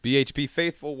BHP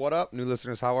faithful, what up? New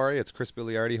listeners, how are you? It's Chris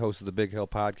Biliardi, host of the Big Hill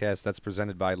Podcast that's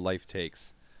presented by Life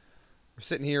Takes. We're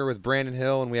sitting here with Brandon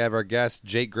Hill, and we have our guest,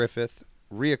 Jake Griffith,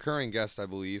 reoccurring guest, I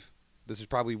believe. This is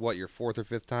probably, your fourth or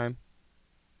fifth time?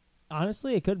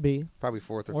 Honestly, it could be. Probably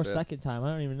fourth or fifth. Or second time.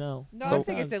 I don't even know. No, So- I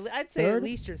think it's I'd say at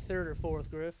least your third or fourth,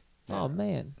 Griff. Oh,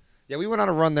 man. Yeah, we went on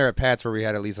a run there at Pat's where we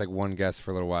had at least one guest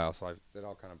for a little while, so it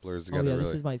all kind of blurs together. Oh, yeah, really.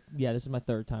 this is my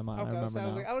third time on. I Okay, remember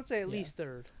so now. I would say at Yeah. least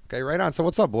third. Okay, right on. So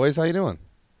what's up, boys? How you doing?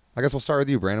 I guess we'll start with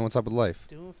you, Brandon. What's up with life?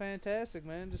 Doing fantastic,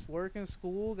 man. Just working,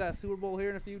 school. Got Super Bowl here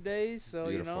in a few days, so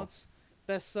Beautiful. it's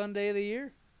best Sunday of the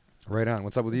year. Right on.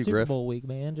 What's up with you, Super Griff? Bowl week,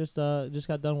 man. Just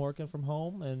got done working from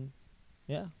home, and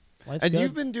yeah, life's And good.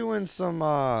 you've been doing some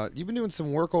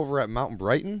work over at Mountain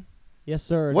Brighton. Yes,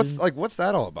 sir. What's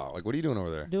that all about? What are you doing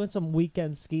over there? Doing some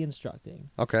weekend ski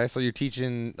instructing. Okay, so you're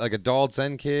teaching adults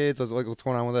and kids. What's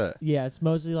going on with it? Yeah, it's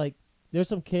mostly there's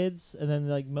some kids and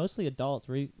then mostly adults.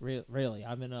 Really,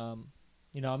 I'm in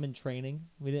I'm in training.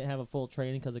 We didn't have a full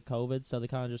training because of COVID, so they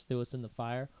kind of just threw us in the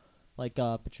fire. Like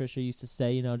Patricia used to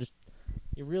say, just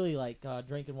you're really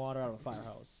drinking water out of a fire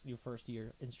hose your first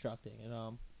year instructing,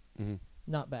 and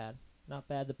not bad.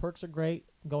 The perks are great.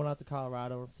 Going out to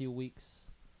Colorado in a few weeks.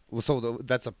 Well, so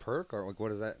that's a perk, or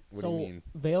what is that? What do you mean?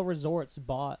 Vail Resorts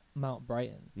bought Mount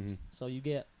Brighton, Mm-hmm. so you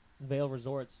get Vail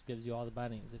Resorts gives you all the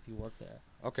bennies if you work there.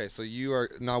 Okay, so you are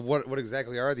now. What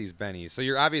exactly are these bennies? So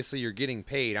you're getting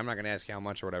paid. I'm not going to ask you how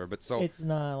much or whatever, but so It's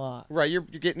not a lot. right, you're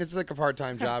getting it's like a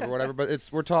part-time job or whatever. But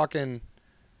we're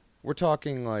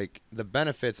talking like the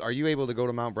benefits. Are you able to go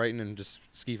to Mount Brighton and just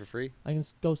ski for free? I can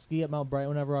go ski at Mount Brighton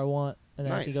whenever I want, and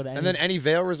then I can go to any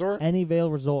Vail resort. any Vail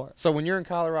resort. So when you're in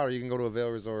Colorado, you can go to a Vail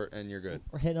resort and you're good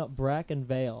We're hitting up Breck and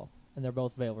Vail, and they're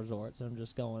both Vail resorts, and I'm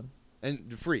just going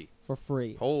and free. for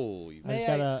free. Holy. I just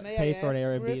May gotta may pay I for an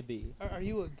ask, Griff,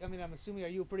 Airbnb. I'm assuming, are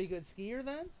you a pretty good skier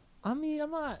then? I mean, I'm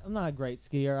not a great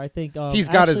skier. I think He's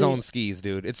got his actually- own skis,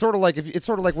 dude. It's sort of like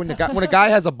when a guy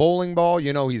has a bowling ball,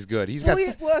 he's good. He's got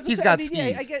skis.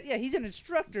 Yeah, he's an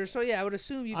instructor, so yeah, I would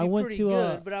assume you'd I be went pretty to,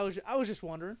 good. But I was just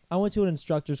wondering. I went to an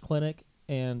instructor's clinic,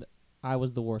 and I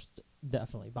was the worst,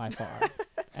 definitely by far,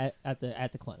 at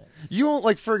the clinic. You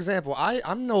don't for example,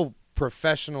 I'm no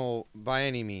professional by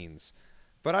any means,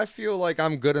 but I feel like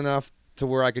I'm good enough to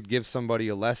where I could give somebody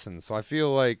a lesson. So I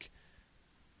feel like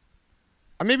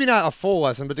maybe not a full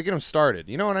lesson, but to get them started.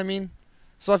 You know what I mean?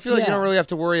 So I feel like you Yeah. don't really have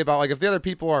to worry about if the other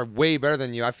people are way better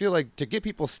than you. I feel like to get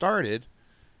people started,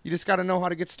 you just got to know how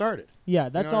to get started. Yeah,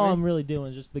 that's know what all I mean? I'm really doing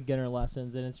is just beginner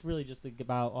lessons, and it's really just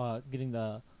about getting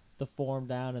the form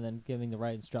down and then giving the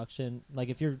right instruction. Like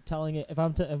if you're telling it, if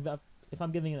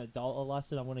I'm giving an adult a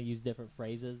lesson, I'm going to use different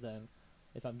phrases than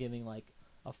if I'm giving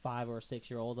a 5 or a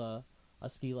 6-year-old a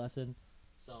ski lesson.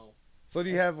 So do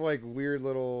you have weird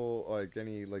little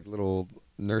any little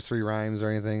nursery rhymes or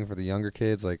anything for the younger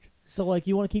kids So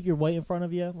you want to keep your weight in front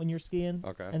of you when you're skiing.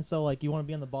 Okay. And so you want to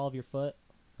be on the ball of your foot.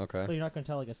 Okay. But you're not going to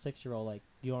tell a 6-year-old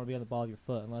you want to be on the ball of your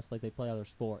foot unless they play other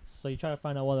sports. So you try to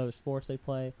find out what other sports they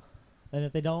play, and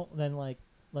if they don't, then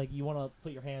you want to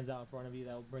put your hands out in front of you.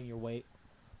 That will bring your weight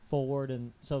forward,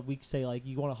 and so we say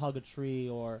you want to hug a tree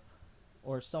or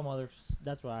some other.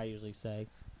 That's what I usually say,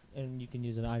 and you can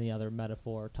use any other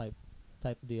metaphor type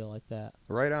of deal like that.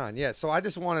 Right on. Yeah. So I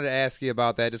just wanted to ask you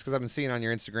about that just because I've been seeing on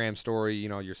your Instagram story,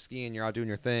 you're skiing, you're out doing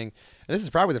your thing. And this is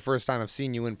probably the first time I've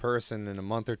seen you in person in a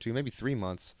month or two, maybe 3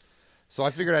 months. So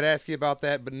I figured I'd ask you about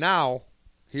that. But now,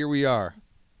 here we are.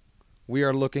 We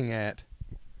are looking at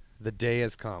the day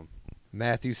has come.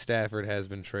 Matthew Stafford has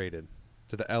been traded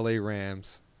to the LA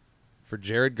Rams for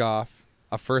Jared Goff,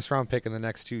 a first-round pick in the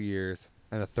next 2 years,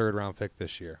 and a third-round pick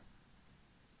this year.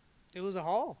 It was a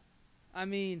haul. I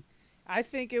mean, I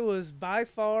think it was by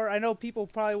far. I know people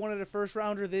probably wanted a first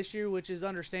rounder this year, which is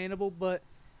understandable. But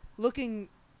looking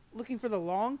for the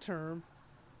long term,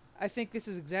 I think this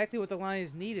is exactly what the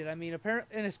Lions needed. I mean,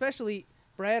 and especially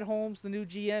Brad Holmes, the new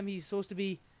GM. He's supposed to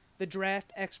be the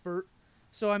draft expert.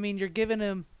 So I mean, you're giving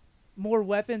him more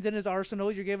weapons in his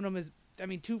arsenal. You're giving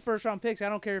him 2 first-round picks. I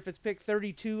don't care if it's pick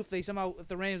 32. If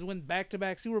the Rams win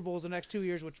back-to-back Super Bowls the next 2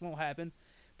 years, which won't happen.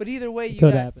 But either way,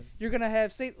 you're going to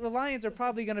have, say, the Lions are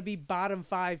probably going to be bottom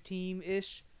 5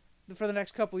 team-ish for the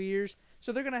next couple years.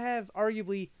 So they're going to have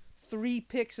arguably 3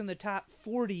 picks in the top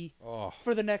 40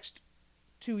 for the next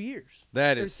 2 years.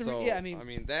 That is Yeah, I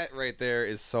mean, that right there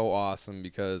is so awesome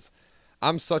because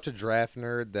I'm such a draft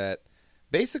nerd that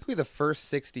basically the first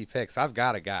 60 picks, I've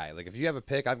got a guy. If you have a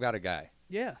pick, I've got a guy.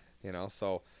 Yeah.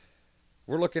 So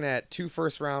we're looking at 2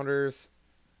 first-rounders.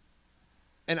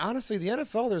 And honestly, the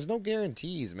NFL, there's no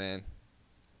guarantees, man.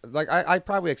 I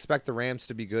probably expect the Rams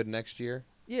to be good next year.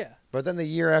 Yeah. But then the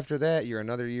year after that, you're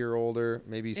another year older.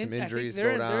 Maybe some And I think injuries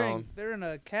they're go in- down. They're in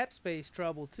a cap space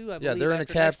trouble too. I Yeah, believe, they're in a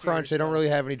after cap next year, crunch. They don't so- really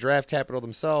have any draft capital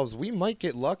themselves. We might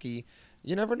get lucky.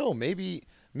 You never know. Maybe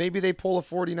they pull a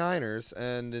 49ers,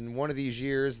 and in one of these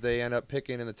years they end up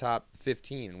picking in the top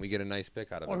 15, and we get a nice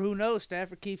pick out of Or it. who knows?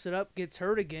 Stafford keeps it up, gets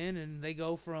hurt again, and they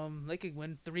could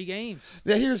win 3 games.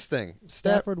 Yeah, here's the thing.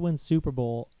 Stafford wins Super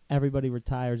Bowl. Everybody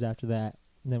retires after that.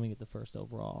 And then we get the first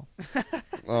overall.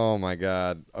 Oh my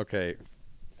God. Okay.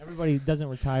 Everybody doesn't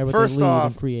retire, but First they leave in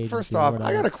off, free agency. first or off, I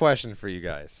whatever. got a question for you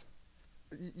guys.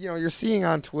 You know, you're seeing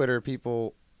on Twitter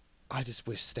people. I just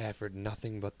wish Stafford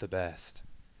nothing but the best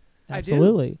I do.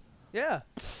 Absolutely. Yeah.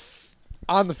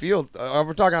 on the field.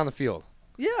 We're talking on the field.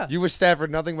 Yeah. You wish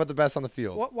Stafford nothing but the best on the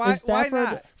field. Why Stafford-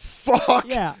 not? Fuck.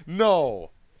 Yeah.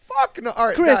 No. Fuck no. All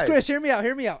right, Chris, guys. hear me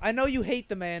out. I know you hate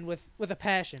the man with a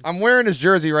passion. I'm wearing his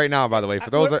jersey right now, by the way, for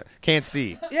those we're- that can't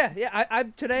see. Yeah. I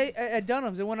today at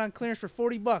Dunham's, it went on clearance for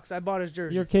 $40. I bought his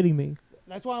jersey. You're kidding me.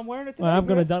 That's why I'm wearing it today. Well, I'm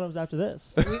going to bro. Dunham's after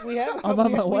this. We have a I'm couple,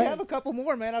 on my we way. have a couple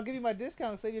more, man. I'll give you my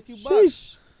discount, save you a few bucks.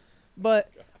 Sheesh. But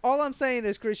all I'm saying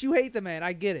is, Chris, you hate the man.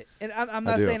 I get it, and I'm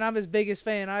not do. saying I'm his biggest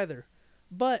fan either.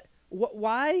 But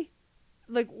why?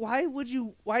 Like, why do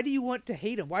you want to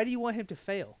hate him? Why do you want him to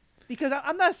fail? Because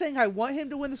I'm not saying I want him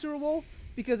to win the Super Bowl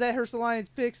because that hurts the Lions'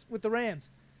 picks with the Rams.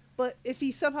 But if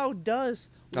he somehow does,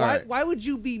 All right. why would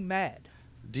you be mad?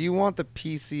 Do you want the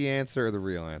PC answer or the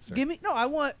real answer? I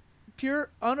want pure,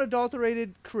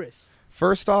 unadulterated Chris.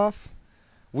 First off,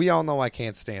 we all know I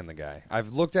can't stand the guy.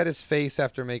 I've looked at his face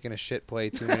after making a shit play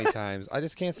too many times. I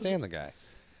just can't stand the guy.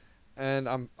 And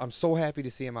I'm so happy to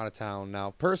see him out of town.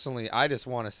 Now, personally, I just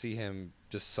want to see him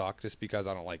just suck just because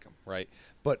I don't like him, right?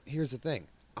 But here's the thing.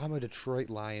 I'm a Detroit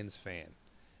Lions fan.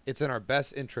 It's in our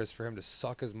best interest for him to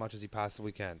suck as much as he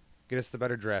possibly can. Get us the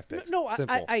better draft picks. No,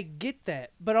 Simple. I get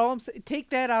that, but all I'm saying, take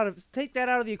that out of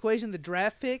the equation, the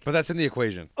draft pick. But that's in the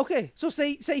equation. Okay, so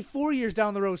say 4 years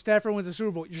down the road, Stafford wins the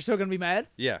Super Bowl. You're still gonna be mad?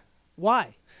 Yeah.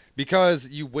 Why? Because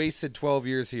you wasted 12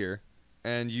 years here.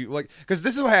 And you because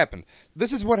this is what happened.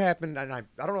 This is what happened, and I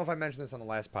don't know if I mentioned this on the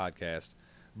last podcast,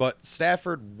 but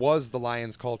Stafford was the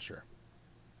Lions culture.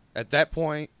 At that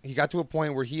point, he got to a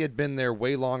point where he had been there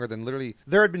way longer than literally.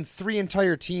 There had been 3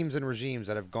 entire teams and regimes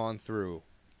that have gone through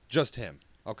just him.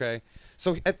 Okay,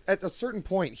 so at a certain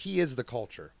point, he is the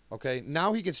culture. Okay,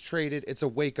 now he gets traded. It's a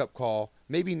wake up call.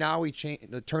 Maybe now he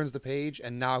turns the page,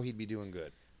 and now he'd be doing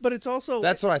good. But it's also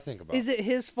That's what I think about. Is it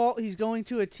his fault he's going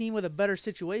to a team with a better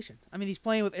situation? I mean, he's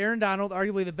playing with Aaron Donald,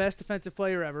 arguably the best defensive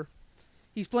player ever.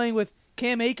 He's playing with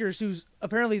Cam Akers, who's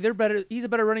apparently he's a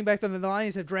better running back than the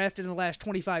Lions have drafted in the last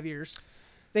 25 years.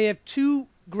 They have 2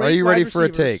 great Are you ready wide for a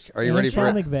receivers. take? Are you And ready for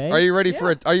Sean it? McVay? Are you ready for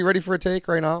Yeah. it? Are you ready for a take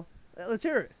right now? Let's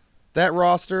hear it. That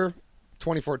roster,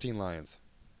 2014 Lions.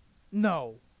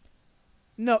 No,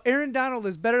 Aaron Donald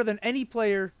is better than any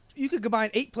player. You could combine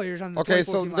 8 players on the Okay,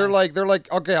 so 2014 they're Lions.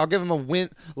 like okay, I'll give them a win.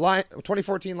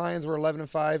 2014 Lions were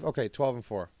 11-5. Okay,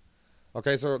 12-4.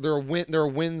 Okay, so they're a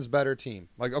wins better team.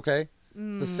 Like okay,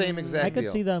 it's the same exact I could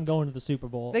deal. see them going to the Super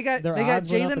Bowl. They got Their odds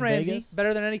went up Jalen in Ramsey, Vegas.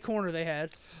 better than any corner they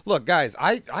had. Look, guys,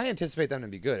 I anticipate them to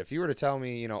be good. If you were to tell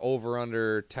me, over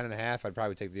under 10.5, I'd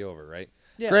probably take the over, right?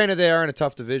 Yeah. Granted, they are in a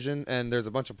tough division, and there's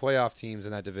a bunch of playoff teams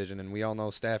in that division, and we all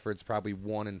know Stafford's probably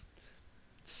 1-60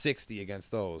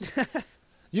 against those.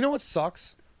 You know what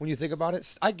sucks when you think about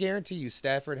it? I guarantee you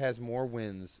Stafford has more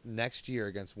wins next year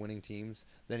against winning teams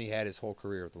than he had his whole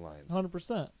career with the Lions.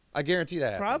 100%. I guarantee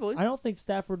that happens. Probably. I don't think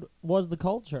Stafford was the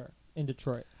culture in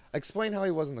Detroit. Explain how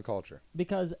he was in the culture.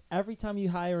 Because every time you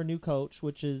hire a new coach,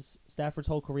 which is Stafford's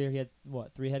whole career, he had,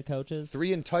 3 head coaches?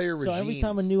 3 entire regimes. So every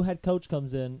time a new head coach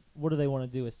comes in, what do they want to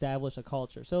do? Establish a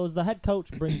culture. So as the head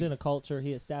coach brings in a culture,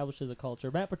 he establishes a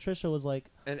culture. Matt Patricia was like,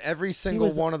 And every single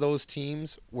was- one of those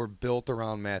teams were built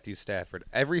around Matthew Stafford.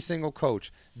 Every single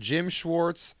coach. Jim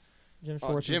Schwartz, Jim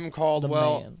Schwartz Jim was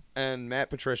Caldwell, the man. and Matt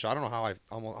Patricia. I don't know how I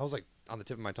was like on the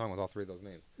tip of my tongue with all 3 of those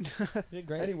names. He did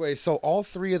great. Anyway, so all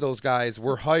 3 of those guys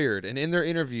were hired, and in their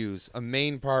interviews, a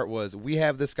main part was, we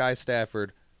have this guy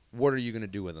Stafford. What are you going to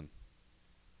do with him?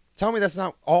 Tell me that's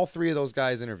not all 3 of those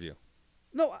guys' interview.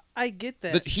 No, I get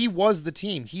that. That he was the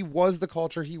team. He was the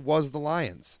culture. He was the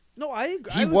Lions. No, I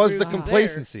agree. He was the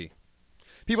complacency.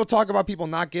 People talk about people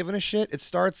not giving a shit. It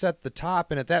starts at the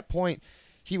top, and at that point,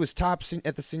 he was top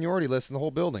at the seniority list in the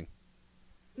whole building.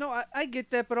 No, I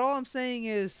get that, but all I'm saying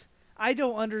is I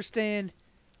don't understand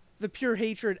the pure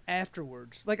hatred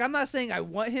afterwards. Like, I'm not saying I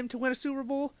want him to win a Super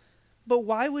Bowl, but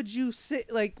why would you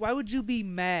why would you be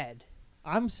mad?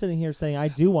 I'm sitting here saying I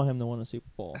do want him to win a Super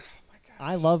Bowl.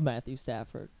 I love Matthew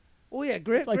Stafford. Oh yeah,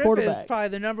 That's my Griff is quarterback. probably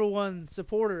the number one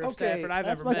supporter of Okay, Stafford I've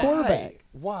that's ever my met. quarterback.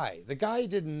 Why? The guy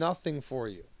did nothing for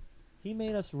you. He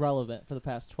made us relevant for the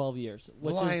past 12 years,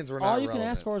 which Lions is were all not you can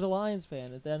relevant. ask for as a Lions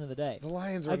fan at the end of the day. The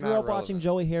Lions were I grew not up watching relevant.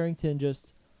 Joey Harrington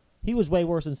he was way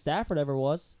worse than Stafford ever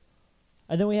was.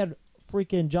 And then we had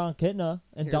freaking John Kitna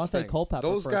and Here's the Dante thing. Culpepper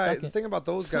Those for a guys. second. The thing about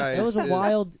those guys It was a is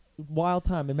wild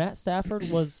time. And Matt Stafford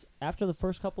was, after the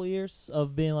first couple of years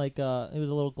of being like, he was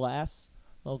a little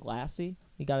glassy.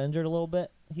 He got injured a little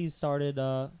bit. He started,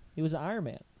 he was an Iron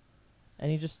Man.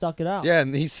 And he just stuck it out. Yeah,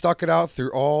 and he stuck it out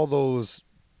through all those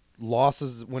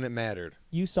losses when it mattered.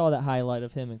 You saw that highlight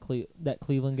of him in that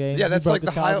Cleveland game. Yeah, He that's broke like his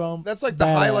the collarbone. that's like the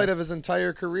Badass. highlight of his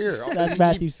entire career. That's He-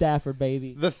 Matthew Stafford,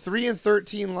 baby. The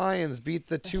 3-13 Lions beat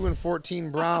the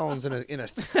 2-14 Browns in a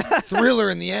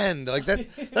thriller in the end. Like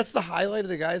that's the highlight of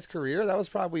the guy's career. That was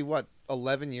probably what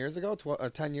 11 years ago,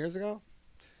 10 years ago.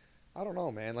 I don't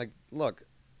know, man. Like, look,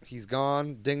 he's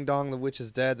gone. Ding dong, the witch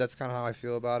is dead. That's kind of how I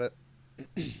feel about it.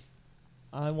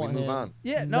 I want move him. on.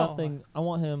 Yeah, no. nothing. I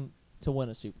want him to win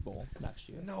a Super Bowl next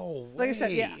year. No way. Like I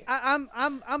said, yeah,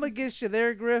 I'm against you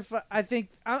there, Griff. I think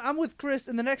I'm with Chris.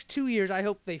 In the next 2 years, I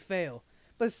hope they fail.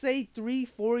 But say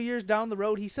 3-4 years down the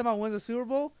road, he somehow wins a Super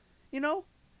Bowl. You know,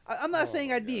 I'm not Oh saying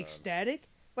my I'd be God. ecstatic,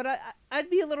 but I'd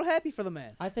be a little happy for the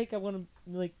man. I think I want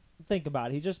to think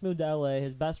about it. He just moved to L.A.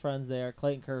 His best friend's there,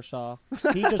 Clayton Kershaw.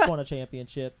 He just won a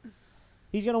championship.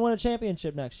 He's gonna win a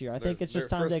championship next year. I think it's just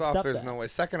time to first off, accept there's that. no way.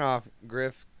 Second off,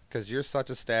 Griff, because you're such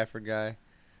a Stafford guy,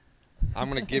 I'm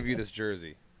gonna give you this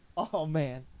jersey. Oh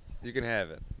man, You can have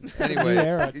it. New Anyway,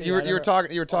 era, too. you were I never-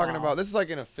 talking Wow. about this is like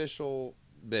an official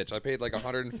bitch. I paid like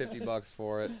 $150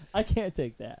 for it. I can't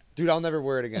take that. Dude, I'll never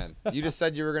wear it again. You just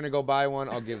said you were gonna go buy one.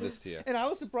 I'll give this to you. And I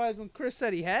was surprised when Chris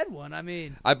said he had one. I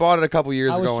mean, I bought it a couple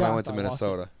years I was ago when I shocked went to I walked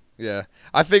Minnesota. Yeah,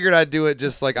 I figured I'd do it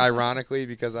just like ironically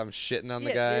because I'm shitting on the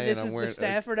yeah, guy this and I'm is wearing the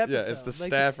Stafford Yeah, episode. it's the Like,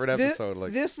 Stafford thi- episode.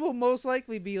 Like, this will most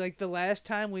likely be like the last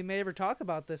time we may ever talk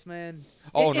about this man.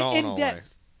 Oh, in, no, in no way.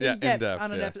 depth. Yeah, in depth, in depth,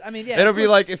 on an yeah. episode. I mean, yeah, it'll of be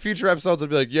course- like in future episodes. It'll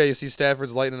be like, yeah, you see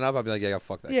Stafford's lighting up. I'll be like, yeah,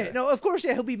 fuck that Yeah, guy. no, of course,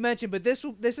 yeah, he'll be mentioned, but this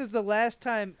is the last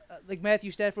time like Matthew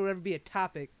Stafford will ever be a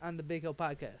topic on the Big Hill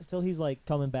podcast. Until he's like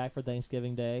coming back for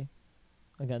Thanksgiving Day,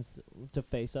 to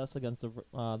face us against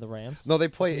the Rams. No, they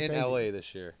play It's in pretty crazy. LA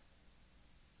this year.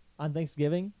 On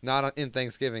Thanksgiving. Not in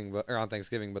Thanksgiving, but or on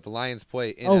Thanksgiving, but the Lions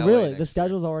play in Oh LA really? next The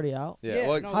schedule's already out. year. Yeah, Yeah,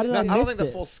 well, no, How did I I don't miss think the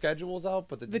this? full schedule's out,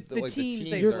 but The like the teams teams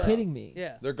they You're are kidding out. me.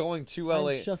 Yeah. They're going to LA,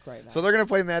 I'm shook right now. so they're gonna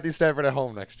play Matthew Stafford at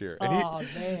home next year. And oh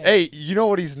man. hey, you know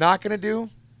what he's not gonna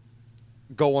do?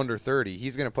 Go under 30.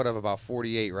 He's gonna put up about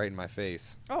 48 right in my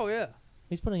face. Oh yeah.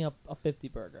 He's putting up a 50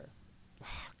 burger, Oh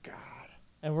God.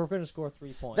 and we're going to score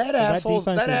 3 points. That 'Cause asshole.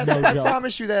 defense That is asshole. no I joke.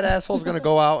 promise you, that asshole's gonna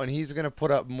go out and he's gonna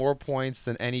put up more points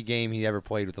than any game he ever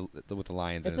played with the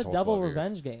Lions. in It's his a whole double 12 years.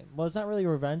 revenge game. Well, it's not really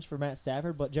revenge for Matt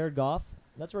Stafford, but Jared Goff.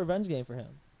 That's a revenge game for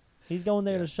him. He's going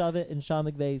there Yeah. to shove it in Sean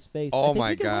McVay's face. I Oh think my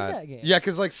he can win God! that game. Yeah,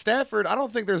 because like Stafford, I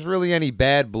don't think there's really any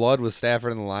bad blood with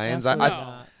Stafford and the Lions. Absolutely No.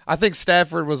 not. I think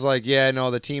Stafford was like, yeah, no,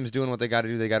 the team's doing what they got to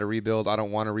do. They got to rebuild. I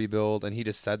don't want to rebuild, and he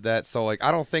just said that. So like,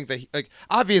 I don't think that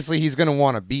obviously he's gonna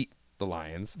want to beat the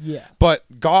Lions, Yeah. but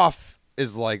Goff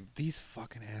is like, these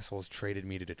fucking assholes traded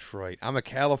me to Detroit. I'm a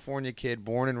California kid,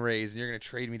 born and raised, and you're gonna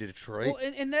trade me to Detroit.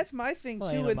 Well, and that's my thing Well,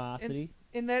 too. animosity.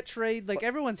 In that trade, like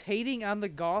everyone's hating on the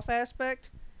golf aspect.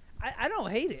 I don't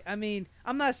hate it. I mean,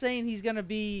 I'm not saying he's gonna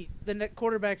be the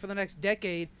quarterback for the next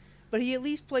decade, but he at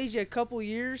least plays you a couple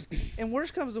years. And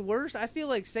worst comes to worst, I feel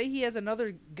like say he has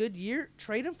another good year,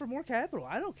 trade him for more capital.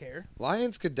 I don't care.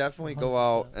 Lions could definitely go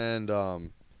out and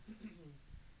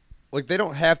like they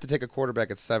don't have to take a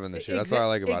quarterback at 7 this year. That's what I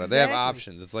like about it. They have Exactly.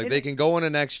 options. It's like And they can go into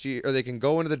next year or they can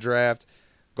go into the draft,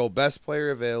 go best player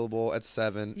available at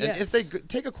 7. Yes. And if they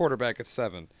take a quarterback at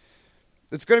 7,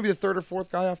 it's going to be the third or fourth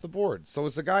guy off the board. So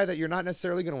it's a guy that you're not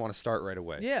necessarily going to want to start right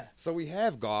away. Yeah. So we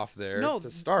have Goff there No, to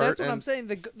start. that's what and I'm saying.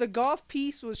 The golf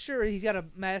piece was sure he's got a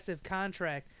massive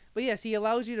contract, but yes, he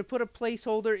allows you to put a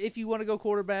placeholder if you want to go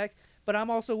quarterback. But I'm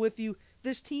also with you.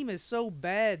 This team is so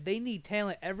bad; they need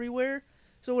talent everywhere.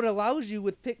 So it allows you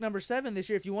with pick number 7 this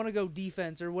year, if you want to go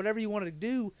defense or whatever you want to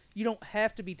do, you don't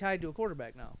have to be tied to a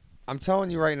quarterback now. I'm telling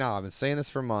you right now, I've been saying this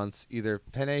for months. Either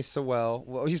Penei Sewell,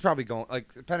 well, he's probably going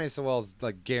like Penei Sewell's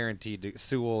like guaranteed to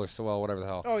Sewell or Sewell, whatever the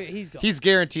hell. Oh yeah, he's gone. He's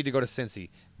guaranteed to go to Cincy.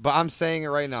 But I'm saying it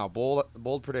right now,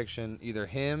 bold prediction: either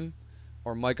him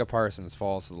or Micah Parsons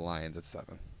falls to the Lions at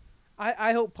 7.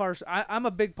 I hope Parsons. I'm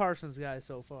a big Parsons guy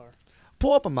so far.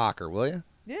 Pull up a mocker, will you?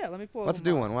 Yeah, let me pull. Let's up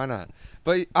do mine. one. Why not?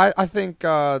 But I think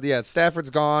yeah,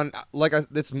 Stafford's gone.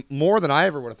 It's more than I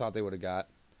ever would have thought they would have got.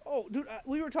 Oh dude,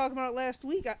 we were talking about it last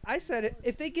week. I said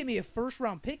if they give me a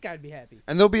first-round pick, I'd be happy.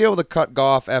 And they'll be able to cut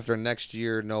Goff after next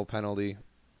year, no penalty.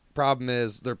 Problem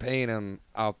is, they're paying him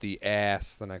out the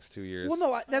ass the next 2 years. Well,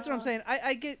 no, that's what I'm saying.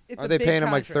 I get it's Are a they big paying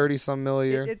him like contract. 30-some mil a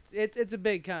year? It's a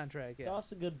big contract. Yeah.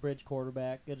 Goff's a good bridge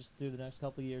quarterback. Get us through the next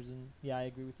couple of years, and yeah, I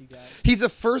agree with you guys. He's a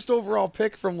first overall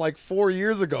pick from like 4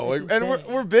 years ago, It's and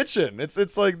insane. we're bitching.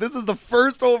 It's like this is the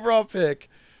first overall pick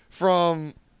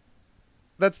from.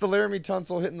 That's the Laramie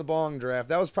Tunsil hitting the bong draft.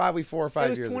 That was probably 4 or 5 It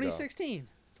was years 2016.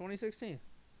 2016.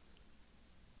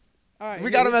 All right.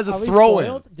 We got him as a Are we throw-in.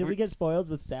 spoiled? Did we get spoiled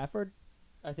with Stafford?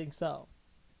 I think so.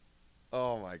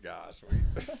 Oh my gosh!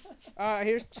 All right.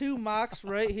 Here's 2 mocks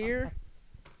right here,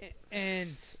 and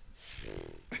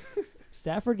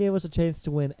Stafford gave us a chance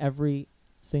to win every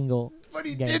single But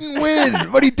he game. didn't win.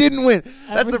 But he didn't win.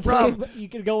 That's Every the problem. game you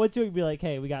could go into it and be like,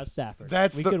 "Hey, we got Stafford.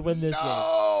 We could win this game."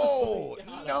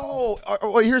 No.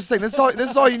 Well, here's the thing. This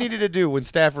is all you needed to do when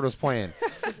Stafford was playing.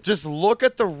 Just look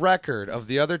at the record of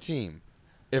the other team.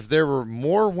 If there were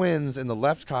more wins in the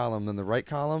left column than the right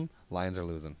column, Lions are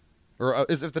losing. Or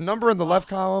if the number in the left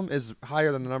column is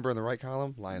higher than the number in the right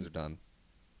column, Lions are done.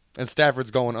 And Stafford's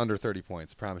going under 30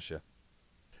 points. Promise you.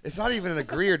 It's not even an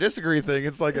agree or disagree thing.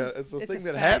 It's like it's a It's thing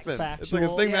a that fact. happened. It's like a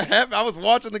Factual. thing that happened. I was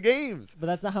watching the games. But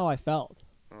that's not how I felt,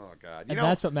 Oh God. and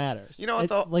that's what matters. you know what,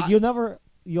 though? Like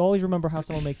you always remember how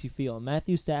someone makes you feel. And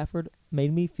Matthew Stafford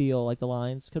made me feel like the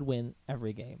Lions could win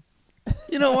every game.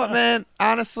 You know what, man?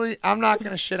 Honestly, I'm not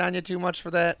going to shit on you too much for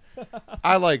that.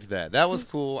 I liked that. That was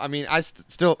cool. I mean,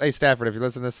 still, hey, Stafford, if you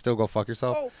listen to this, still go fuck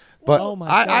yourself. oh, But Oh my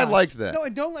I gosh. liked that. no,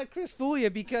 and don't let Chris fool you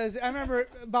because I remember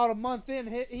about a month in,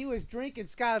 he was drinking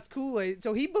Scott's Kool-Aid,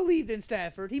 so he believed in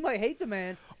Stafford. He might hate the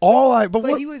man, but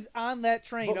What? he was on that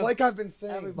train But of like I've been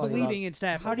saying, Everybody believing loves- in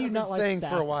Stafford. How do you I've not been like saying for a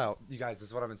Stafford? while, you guys. This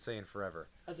is what I've been saying forever.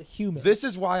 As a human, This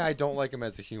is why I don't like him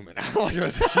as a human. I don't like him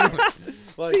as a human.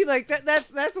 Like, See, like that's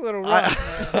a little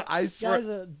rough. man. I this swear, guy's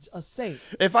a saint.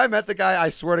 if I met the guy, I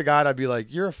swear to God, I'd be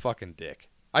like, "You're a fucking dick."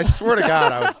 I swear to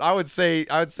God, I would say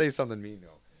something mean. No.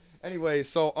 Anyway,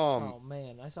 so Oh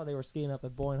man, I saw they were skiing up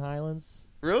at Boyne Highlands.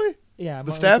 really, Yeah,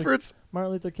 the Staffords.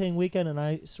 Martin Luther King weekend, and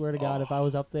I swear to God, if I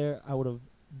was up there, I would have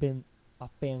been a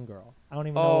fangirl. I don't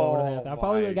even know what would have happened. I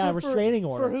probably would have got a For- restraining For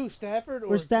order. who? Stafford or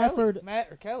For Stafford- Kelly? Matt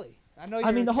or Kelly? I know.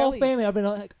 I mean, the whole Kelly. family. I've been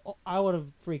like, I would have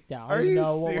freaked out. I Are don't you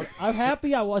know what serious? I'm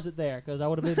happy I wasn't there because I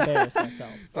would have embarrassed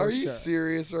myself. for Are you sure.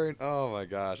 serious right? Oh my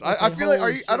gosh! It's I like, feel like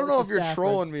holy I don't shit, know it's if you're the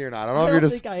trolling Staffords. me or not. I don't know I if don't you're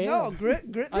just. think I am. No, Griff.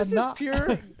 I'm This is not-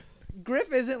 pure.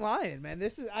 Griff isn't lying, man.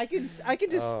 This is. I can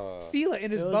just feel it in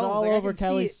his It was bones. all Like, I over can see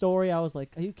Kelly's it. story. I was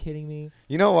like, "Are you kidding me?"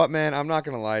 You know what, man? I'm not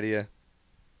gonna lie to you.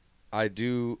 I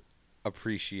do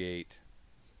appreciate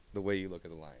the way you look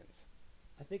at the Lions.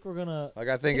 I think we're gonna. Like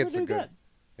I think we're it's a gonna do good.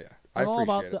 Yeah, I I'm all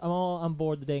about. appreciate it. I'm all on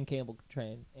board the Dan Campbell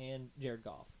train and Jared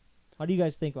Goff. How do you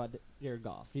guys think about Jared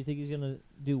Goff? Do you think he's gonna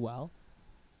do well?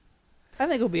 I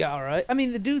think he'll be all right. I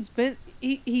mean, the dude's been.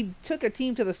 He took a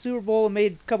team to the Super Bowl and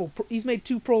made he's made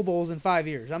 2 Pro Bowls in 5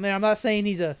 years. I mean, I'm not saying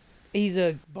he's a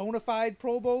bona fide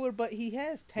Pro Bowler, but he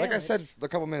has talent. Like I said a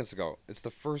couple minutes ago, it's the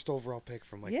first overall pick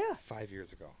from like Yeah. 5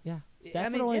 years ago. Yeah, I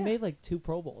Stafford mean, only yeah. made like 2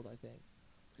 Pro Bowls, I think,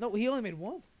 No, he only made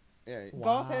 1. Yeah. Wow.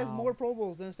 Goff has more Pro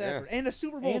Bowls than Stafford and a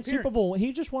Super Bowl and appearance. Super Bowl.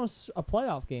 He just won a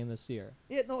playoff game this year.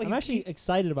 Yeah, no, I'm actually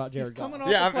excited about Jared Goff. coming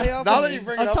off Yeah, the playoff now that win. you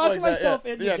bring I'm it up talking like myself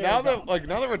that, into yeah. Jared Now Goff.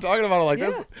 that we're talking about it like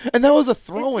Yeah. this, and that was a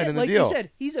throw-in in the like deal. you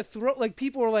said, he's a throw. Like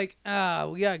people were like,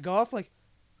 we got Goff. Like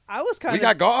I was kind We of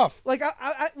got Goff. like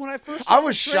I when I first I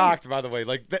was started training- shocked, by the way.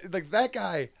 Like that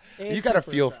guy, And you got to two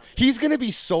feel. first round. He's gonna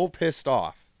be so pissed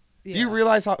off. Do you Yeah.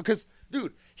 realize how? Because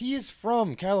dude, he is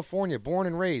from California, born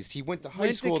and raised. He went to high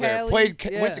Went to school there, Cali, went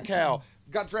yeah. to Cal,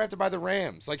 got drafted by the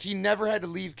Rams. Like he never had to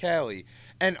leave Cali.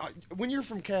 And when you're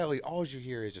from Cali, all you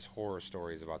hear is just horror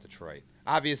stories about Detroit.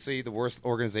 Obviously, the worst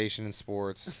organization in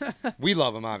sports. We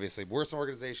love them, obviously. Worst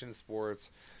organization in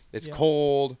sports. It's Yeah.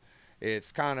 cold.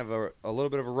 It's kind of a little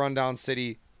bit of a rundown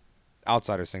city.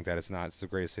 Outsiders think that it's not. It's the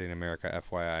greatest city in America,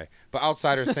 FYI. But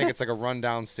outsiders think it's like a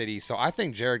rundown city. So I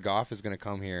think Jared Goff is going to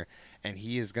come here, and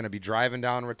he is going to be driving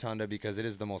down Rotunda because it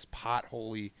is the most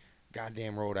potholy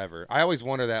goddamn road ever. I always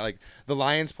wonder that, like, the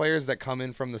Lions players that come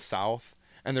in from the South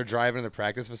and they're driving to the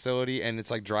practice facility, and it's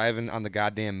like driving on the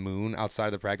goddamn moon outside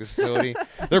the practice facility.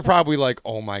 They're probably like,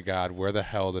 oh, my God, where the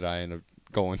hell did I end up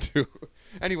going to?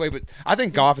 Anyway, but I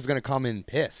think Goff is going to come in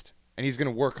pissed. And he's going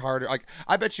to work harder. Like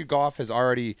I bet you Goff has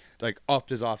already like upped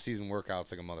his off-season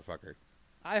workouts like a motherfucker.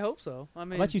 I hope so. I I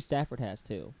mean, bet you Stafford has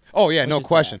too. Oh yeah, Which no is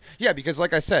question. Yeah, because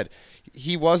like I said,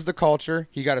 he was the culture.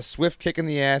 He got a swift kick in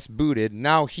the ass, booted.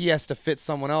 Now he has to fit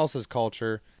someone else's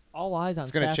culture. All eyes on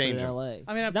It's gonna Stafford change in him. L.A.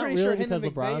 I mean, I'm Not pretty really sure him because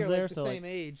and McVay LeBron's are there. like the So same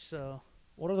like, age. So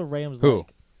what are the Rams Who?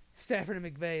 like? Stafford and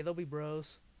McVay, they'll be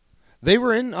bros. They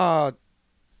were in Stafford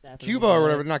Cuba and or McVay.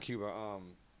 whatever. Not Cuba.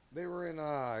 They were in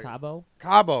Cabo.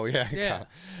 Cabo. Yeah. Yeah.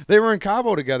 They were in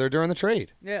Cabo together during the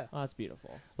trade. Yeah. Oh, that's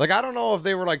beautiful. Like I don't know if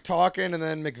they were like talking, and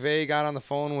then McVay got on the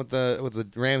phone with the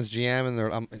Rams GM, and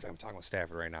I'm talking with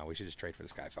Stafford right now. We should just trade for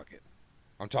this guy. Fuck it.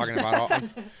 I'm talking about all.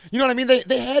 You know what I mean?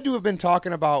 They had to have been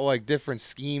talking about like different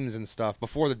schemes and stuff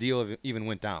before the deal even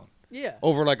went down Yeah.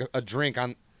 over like a drink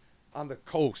on the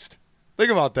coast.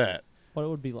 Think about that. What it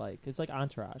would be like. It's like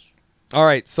Entourage. All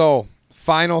right, so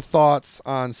final thoughts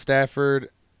on Stafford,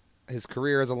 his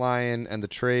career as a Lion, and the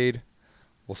trade.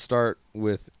 We'll start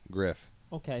with Griff.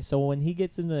 Okay, so when he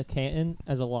gets into Canton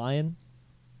as a Lion,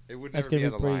 It would that's never be gonna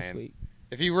as be a pretty Lion. sweet.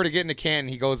 If he were to get into Canton,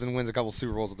 he goes and wins a couple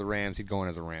Super Bowls with the Rams. He'd go in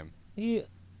as a Ram.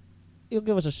 He'll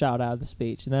give us a shout out of the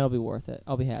speech, and that'll be worth it.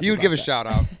 I'll be happy. He would about give a that. shout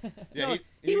out. No,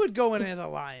 he would go in as a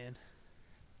Lion.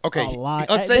 Okay, A lot.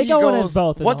 let's They say he go in goes. as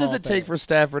both in What the does Hall it of take Fame. for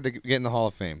Stafford to get in the Hall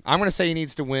of Fame? I'm going to say he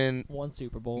needs to win One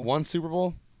Super Bowl. one Super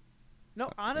Bowl. No,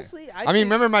 honestly, I mean,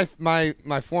 remember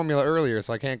my formula earlier,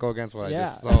 so I can't go against what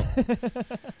Yeah. I just. So.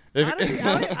 honestly,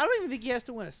 I don't even think he has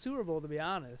to win a Super Bowl, to be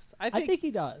honest. I think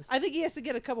he does. I think he has to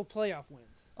get a couple playoff wins.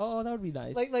 Oh, that would be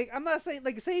nice. Like I'm not saying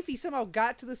say if he somehow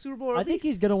got to the Super Bowl, or I at think least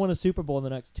he's gonna win a Super Bowl in the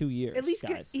next 2 years. at least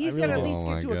guys. he's I got to really at do. least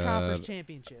Oh get to my a conference God.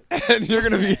 championship. And you're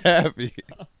going to be happy.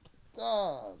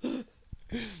 I'll be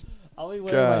wearing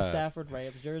my God. Stafford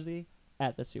Rams jersey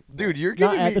at the Super Bowl. Dude, you're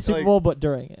not giving at me, the Super like- Bowl, but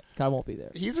during it. I won't be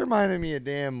there. He's reminding me of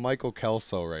damn Michael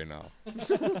Kelso right now.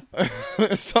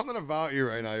 There's something about you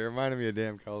right now. You're reminding me of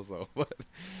damn Kelso. But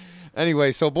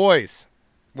anyway, so boys,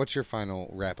 what's your final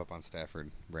wrap up on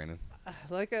Stafford, Brandon?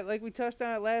 Like we touched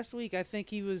on it last week, I think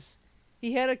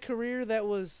he had a career that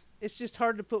was it's just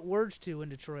hard to put words to in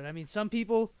Detroit. I mean, some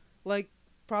people like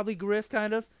probably Griff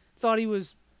kind of thought he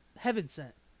was heaven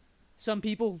sent. Some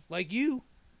people like you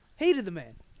hated the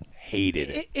man. Hated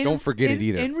it. In- Don't forget in- it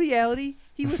either. In reality,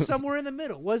 he was somewhere in the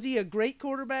middle. Was he a great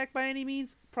quarterback by any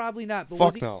means? Probably not. But Fuck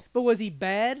was he, no. But was he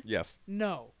bad? Yes.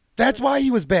 No. That's why he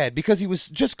was bad, because he was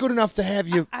just good enough to have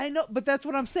you. I know, but that's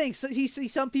what I'm saying. So,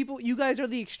 some people, you guys are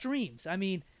the extremes. I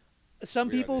mean, some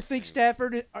We are the people think extremes.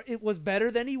 Stafford it was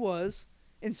better than he was,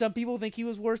 and some people think he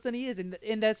was worse than he is, and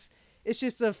it's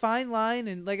just a fine line.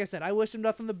 And like I said, I wish him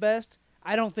nothing the best.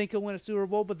 I don't think he'll win a Super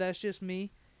Bowl, but that's just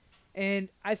me. And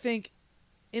I think,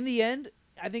 in the end,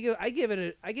 I give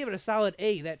it a solid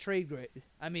A. That trade grade.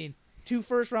 I mean, 2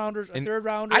 first rounders, a And third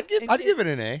rounder. I'd give it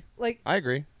an A. Like I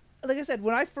agree. I said,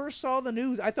 when I first saw the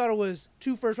news, I thought it was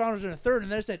 2 first rounders and a third,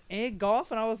 and then it said and Goff,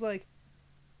 and I was like,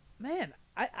 man,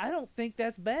 I don't think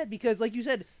that's bad, because like you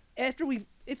said, if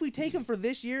we take him for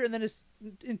this year and then it's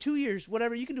in 2 years,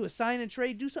 whatever, you can do a sign and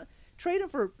trade, trade him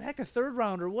for heck a third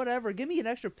round or whatever. Give me an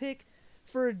extra pick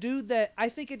for a dude that I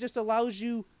think it just allows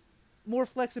you more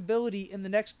flexibility in the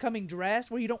next coming draft,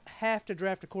 where you don't have to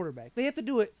draft a quarterback. They have to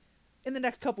do it in the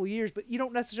next couple of years, but you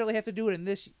don't necessarily have to do it in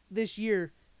this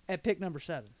year at pick number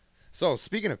 7. So,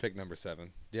 speaking of pick number 7,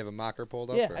 do you have a mocker pulled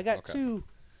up? Yeah, or- I got okay. 2,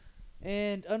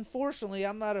 and unfortunately,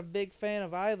 I'm not a big fan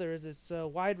of either. As it's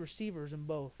wide receivers in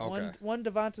both. Okay. One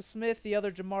Devonta Smith, the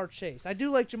other Jamar Chase. I do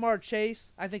like Jamar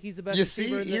Chase. I think he's the best. You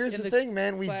receiver see, in here's in the thing,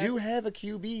 man. We class. do have a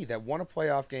QB that won a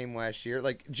playoff game last year.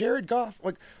 Like, Jared Goff,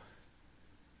 like,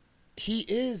 he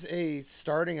is a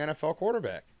starting NFL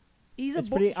quarterback. He's It's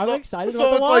a pretty. I'm So- excited so about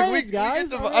the it's like Lions, we guys.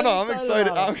 get to- I'm I know, I'm really excited.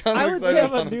 about I'm it. kind I of would We excited.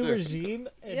 have a about him, new too. regime,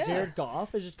 and Yeah. Jared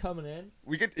Goff is just coming in.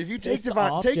 We could, if you take Pissed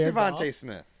off Jared Devontae Goff.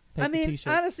 Smith. Paint I the mean,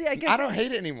 t-shirts. honestly, I guess I don't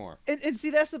hate it anymore. And see,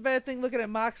 that's the bad thing looking at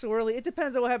Mock so early. It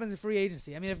depends on what happens in free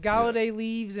agency. I mean, if Galladay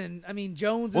leaves, and I mean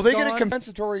Jones Well, is they get a gone,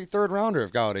 compensatory third rounder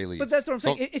if Galladay leaves. but that's what I'm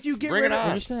So saying. If you get bring rid it of on.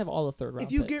 They're just gonna have all the third round.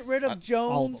 if you picks. get rid of All of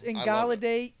Jones them. and I love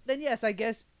Galladay, then yes, I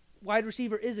guess wide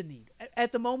receiver is a need.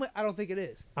 At the moment, I don't think it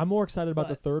is. I'm more excited about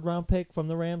the But- third round pick from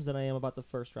the Rams than I am about the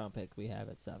first round pick we have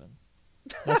at 7.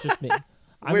 That's just me.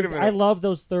 Wait a minute. I love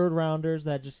those third rounders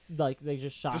that just they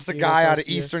just shot. Just a you guy the out first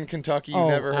of year. Eastern Kentucky you Oh,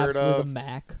 never heard absolutely, of. The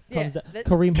Mac Yeah, comes that-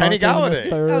 Kareem Kenny Hunt in Galladay. the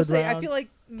third I was saying, round. I feel like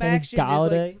Kenny Maxion is like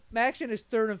Galladay. Maxion is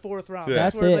 3rd and 4th round. Yeah.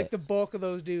 That's That's where it. like the bulk of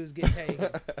those dudes get taken.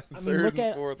 I mean, Third look and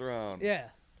at fourth round. yeah.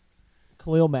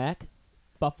 Khalil Mack,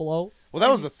 Buffalo. Well, that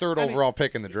was the third I mean, overall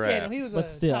pick in the draft. Yeah, no, he was But a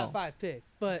still. top 5 pick.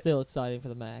 But Still exciting for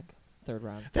the Mac, third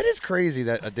round. That is crazy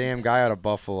that a damn guy out of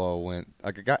Buffalo went.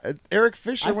 Like a guy, Eric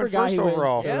Fisher I went forgot first he went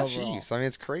overall for third the overall. Chiefs. I mean,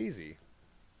 it's crazy.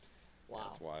 Wow.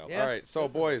 That's wild. Yeah. All right, so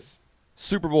boys,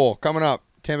 Super Bowl coming up.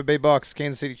 Tampa Bay Bucks,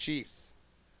 Kansas City Chiefs.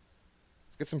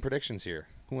 Let's get some predictions here.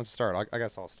 Who wants to start? I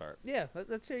guess I'll start. yeah,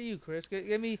 let's hear you, Chris.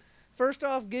 Give me first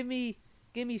off. Give me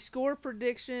score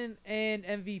prediction and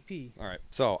MVP. All right,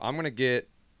 so I'm gonna get.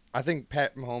 I think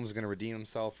Pat Mahomes is gonna redeem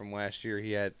himself from last year.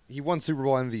 He won Super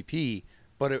Bowl MVP,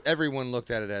 But everyone looked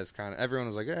at it as everyone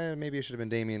was like, maybe it should have been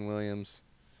Damian Williams.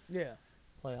 Yeah.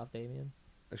 Playoff Damian.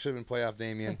 It should have been playoff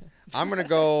Damian. I'm going to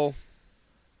go.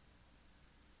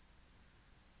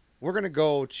 We're going to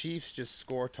go Chiefs just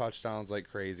score touchdowns like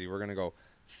crazy. We're going to go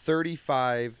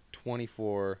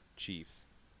 35-24 Chiefs.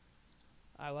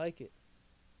 I like it.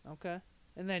 Okay.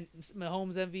 And then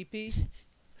Mahomes MVP.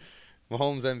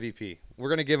 Mahomes MVP. We're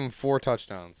going to give him 4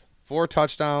 touchdowns. 4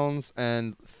 touchdowns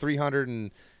and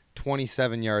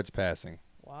 327 yards passing.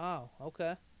 Wow.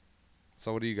 Okay.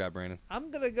 So what do you got, Brandon?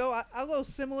 I'm gonna go. I'll go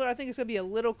similar. I think it's gonna be a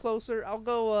little closer. I'll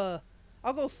go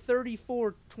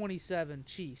 34-27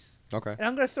 Chiefs. Okay. And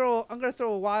I'm gonna throw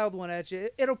a wild one at you.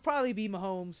 It'll probably be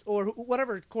Mahomes or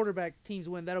whatever quarterback teams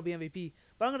win. That'll be MVP.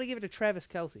 But I'm gonna give it to Travis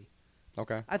Kelce.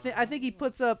 Okay. I think he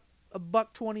puts up a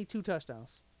 $122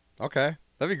 touchdowns. Okay.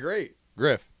 That'd be great.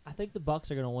 Griff. I think the Bucks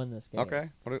are gonna win this game.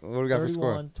 Okay. What do we got for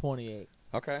score? 31-28.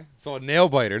 Okay. So a nail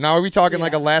biter. Now are we talking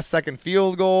like a last second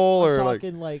field goal I'm or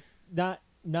talking like not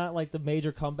like the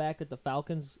major comeback that the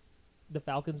Falcons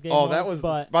game. Oh, that was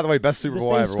but by the way best Super the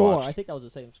Bowl same I ever score. watched. I think that was the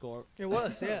same score. It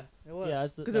was, yeah, it was. Yeah,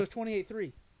 because it was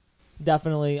 28-3.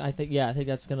 Definitely, I think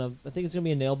it's gonna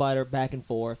be a nail biter back and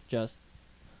forth. Just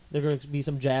there are gonna be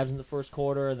some jabs in the first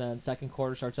quarter, and then second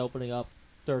quarter starts opening up.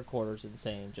 Third quarter's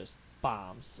insane, just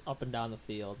bombs up and down the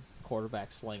field.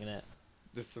 Quarterback slinging it.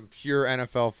 Just some pure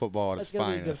NFL football at its It's gonna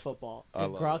finest. be good football. I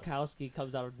And love Gronkowski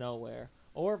comes out of nowhere,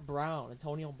 or Brown.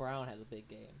 Antonio Brown has a big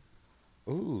game.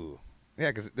 Ooh. Yeah,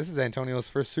 because this is Antonio's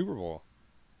first Super Bowl.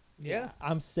 Yeah.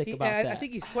 I'm sick about that. I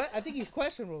think he's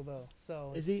questionable though.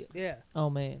 So Is he? Yeah. Oh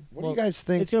man, What do you guys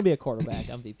think? It's gonna be a quarterback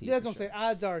MVP. Yeah, that's for what I'm sure. saying.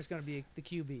 Odds are it's going to be the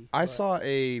QB. I but- saw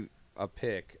a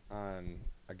pick on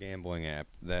a gambling app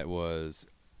that was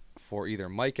for either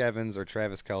Mike Evans or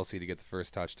Travis Kelce to get the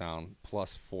first touchdown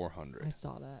plus 400. I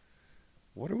saw that.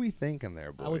 What are we thinking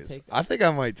there, boys? I would take that. I think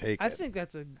I might take I it. think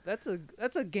that's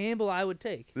a gamble I would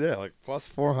take. Yeah, like plus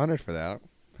 400 for that.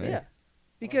 Hey. Yeah.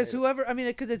 Because Alright. whoever,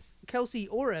 because it's Kelsey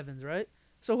or Evans, right?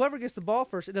 So whoever gets the ball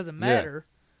first, it doesn't matter.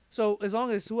 So as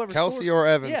long as whoever Kelsey scores, or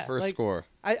Evans yeah, first like, score.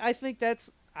 I think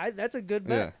that's a good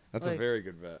bet. Yeah, that's a Like, very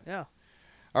good bet. Yeah.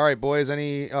 All right, boys.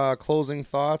 Any closing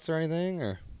thoughts or anything?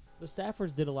 Or The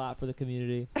Staffords did a lot for the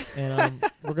community, and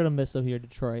we're gonna miss them here in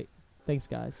Detroit. Thanks,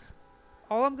 guys.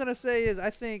 All I'm gonna say is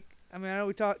I know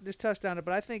we just touched on it,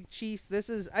 but I think Chiefs. This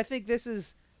is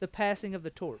the passing of the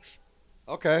torch.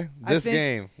 okay, I this think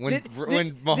game when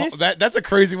this- that's a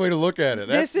crazy way to look at it.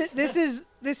 This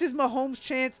is Mahomes'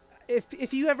 chance.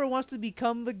 If he ever wants to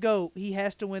become the GOAT, he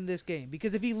has to win this game,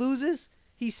 because if he loses,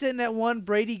 he's sitting at 1.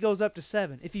 Brady goes up to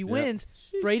 7. If he wins,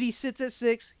 Brady sits at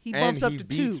 6. He bumps up to 2.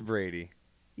 beats Brady.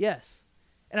 Yes.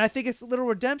 And I think it's a little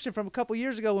redemption from a couple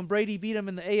years ago when Brady beat him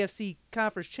in the AFC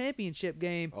Conference Championship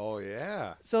game. Oh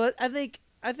yeah. So I think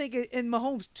in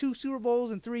Mahomes' 2 Super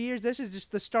Bowls in 3 years, this is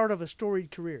just the start of a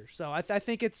storied career. So I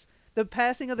think it's the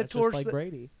passing of the That's torch. just like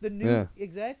Brady. The new Yeah.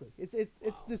 exactly. It's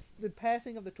the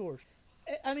passing of the torch.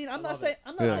 I'm not love saying it.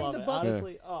 I'm not Yeah. saying Love the it. Bucks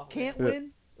Honestly, oh, can't Yeah.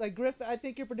 win. Like Griff, I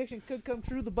think your prediction could come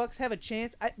true. The Bucks have a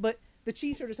chance, but the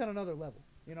Chiefs are just on another level.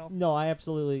 You know. No, I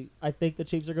think the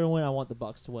Chiefs are gonna win. I want the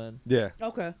Bucks to win. Yeah.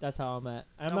 Okay. That's how I'm at.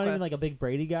 I'm not Okay. even like a big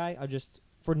Brady guy. I just,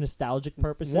 for nostalgic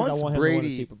purposes, Once I want him to win a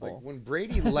Brady, Super Bowl. like when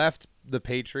Brady left the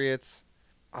Patriots,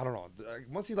 I don't know.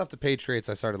 Once he left the Patriots,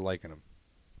 I started liking him.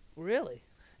 Really?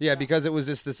 Yeah, because it was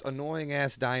just this annoying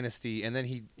ass dynasty, and then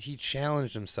he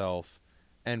challenged himself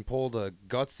and pulled a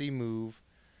gutsy move,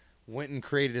 went and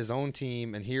created his own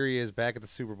team, and here he is back at the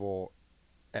Super Bowl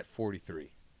at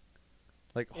 43.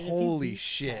 Like And if he holy beats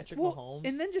shit! Patrick Well, Mahomes,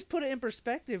 and then just put it in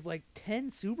perspective, like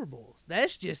 10 Super Bowls.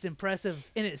 That's just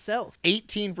impressive in itself.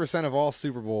 18% of all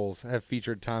Super Bowls have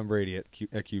featured Tom Brady at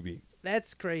QB.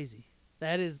 That's crazy.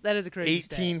 That is a crazy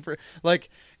 18 for like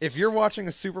if you're watching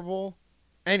a Super Bowl,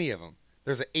 any of them,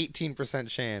 there's an 18%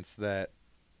 chance that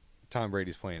Tom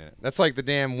Brady's playing in it. That's like the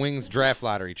damn Wings draft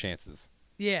lottery chances.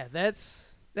 Yeah, that's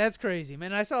crazy,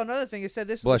 man. I saw another thing. It said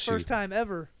this is Bless the first you. time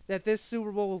ever that this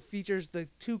Super Bowl features the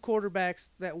 2 quarterbacks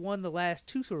that won the last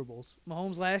 2 Super Bowls.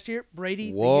 Mahomes last year,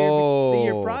 Brady the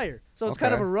year Whoa. prior. So it's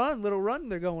kind of Okay. a little run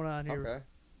they're going on here. Okay.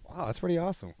 Wow, that's pretty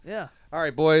awesome. Yeah. All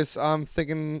right, boys. I'm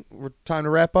thinking we're time to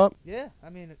wrap up. Yeah, I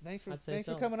mean, thanks for I'd say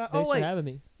so. coming on. Thanks Oh wait, for having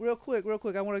me. real quick. We're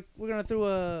gonna do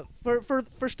a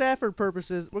for Stafford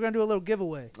purposes. We're gonna do a little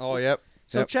giveaway. Oh, yep.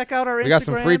 So Yep. check out our Instagram. We got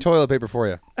some free toilet paper for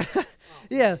you.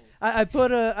 Yeah, I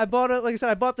bought like I said,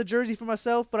 I bought the jersey for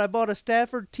myself, but I bought a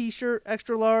Stafford T-shirt,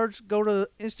 extra large. Go to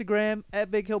Instagram at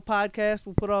Big Hill Podcast.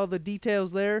 We'll put all the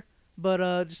details there,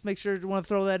 but just make sure you want to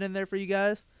throw that in there for you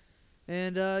guys.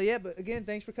 And yeah, but again,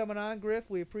 thanks for coming on, Griff.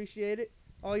 We appreciate it.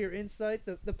 All your insight,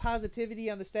 the positivity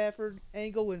on the Stafford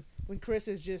angle when Chris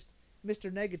is just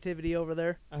Mr. Negativity over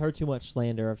there. I heard too much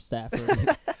slander of Stafford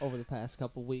over the past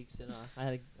couple weeks, and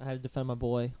I had to defend my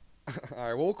boy. All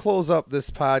right, we'll close up this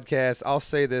podcast. I'll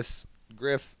say this,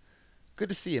 Griff, good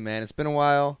to see you, man. It's been a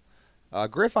while.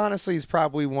 Griff, honestly, is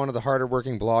probably one of the harder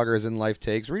working bloggers in Life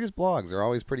Takes. Read his blogs; they're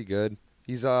always pretty good.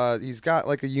 He's got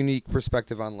like a unique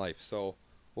perspective on life. So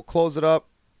we'll close it up.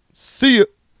 See ya.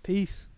 Peace.